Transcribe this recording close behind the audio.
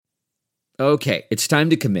Okay, it's time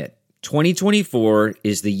to commit. 2024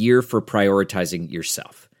 is the year for prioritizing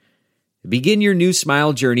yourself. Begin your new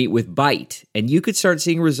smile journey with Byte, and you could start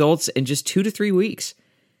seeing results in just 2 to 3 weeks.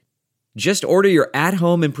 Just order your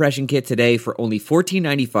at-home impression kit today for only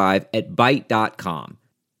 $14.95 at Byte.com.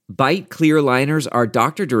 Byte clear liners are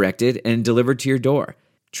doctor-directed and delivered to your door.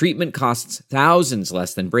 Treatment costs thousands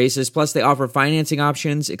less than braces, plus they offer financing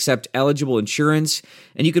options, accept eligible insurance,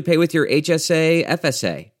 and you could pay with your HSA,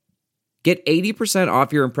 FSA. Get 80%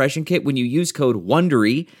 off your impression kit when you use code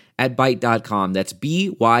WONDERY at Byte.com. That's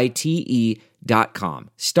BYTE.com.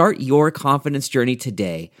 Start your confidence journey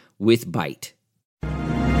today with Byte.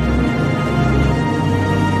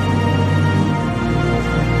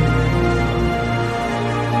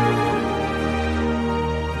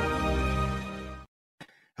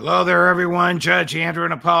 Hello there, everyone. Judge Andrew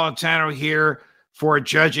Napolitano here for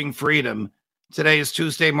Judging Freedom. Today is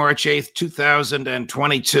Tuesday, March 8th,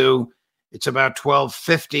 2022. It's about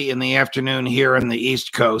 12:50 in the afternoon here on the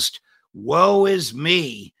East Coast. Woe is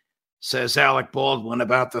me, says Alec Baldwin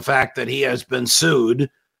about the fact that he has been sued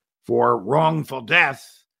for wrongful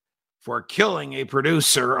death for killing a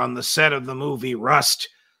producer on the set of the movie Rust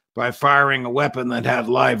by firing a weapon that had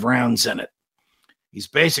live rounds in it. He's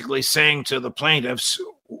basically saying to the plaintiffs,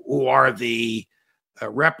 who are the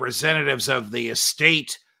representatives of the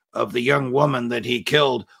estate of the young woman that he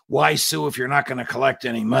killed, why sue if you're not going to collect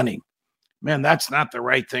any money? Man, that's not the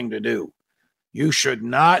right thing to do. You should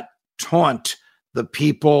not taunt the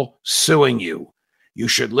people suing you. You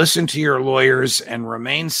should listen to your lawyers and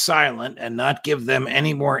remain silent and not give them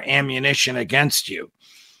any more ammunition against you.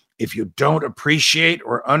 If you don't appreciate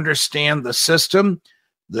or understand the system,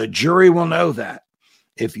 the jury will know that.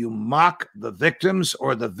 If you mock the victims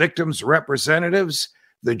or the victims' representatives,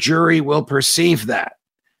 the jury will perceive that.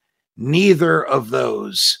 Neither of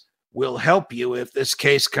those will help you if this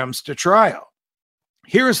case comes to trial.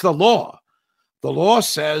 Here's the law. The law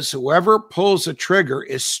says whoever pulls a trigger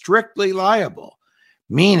is strictly liable,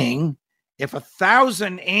 meaning if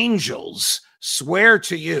 1,000 angels swear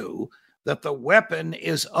to you that the weapon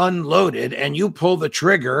is unloaded and you pull the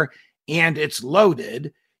trigger and it's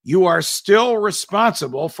loaded, you are still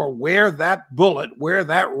responsible for where that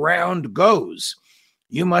round goes.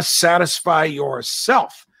 You must satisfy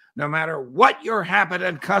yourself, no matter what your habit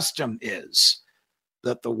and custom is,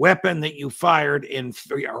 that the weapon that you fired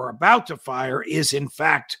or about to fire is in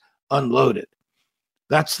fact unloaded.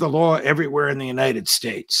 That's the law everywhere in the United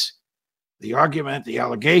States. The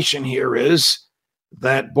allegation here is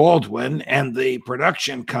that Baldwin and the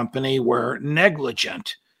production company were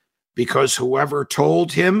negligent because whoever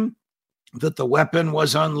told him that the weapon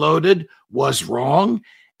was unloaded was wrong,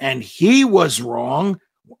 and he was wrong,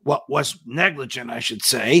 was negligent, I should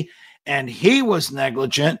say, and he was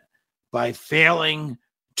negligent by failing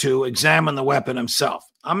to examine the weapon himself.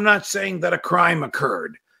 I'm not saying that a crime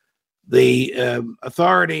occurred. The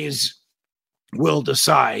authorities will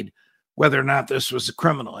decide whether or not this was a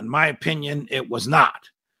criminal. In my opinion, it was not.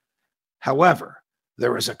 However,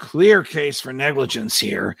 there is a clear case for negligence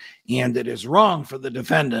here, and it is wrong for the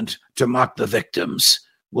defendant to mock the victims.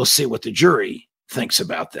 We'll see what the jury thinks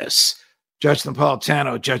about this. Judge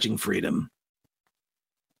Napolitano, Judging Freedom.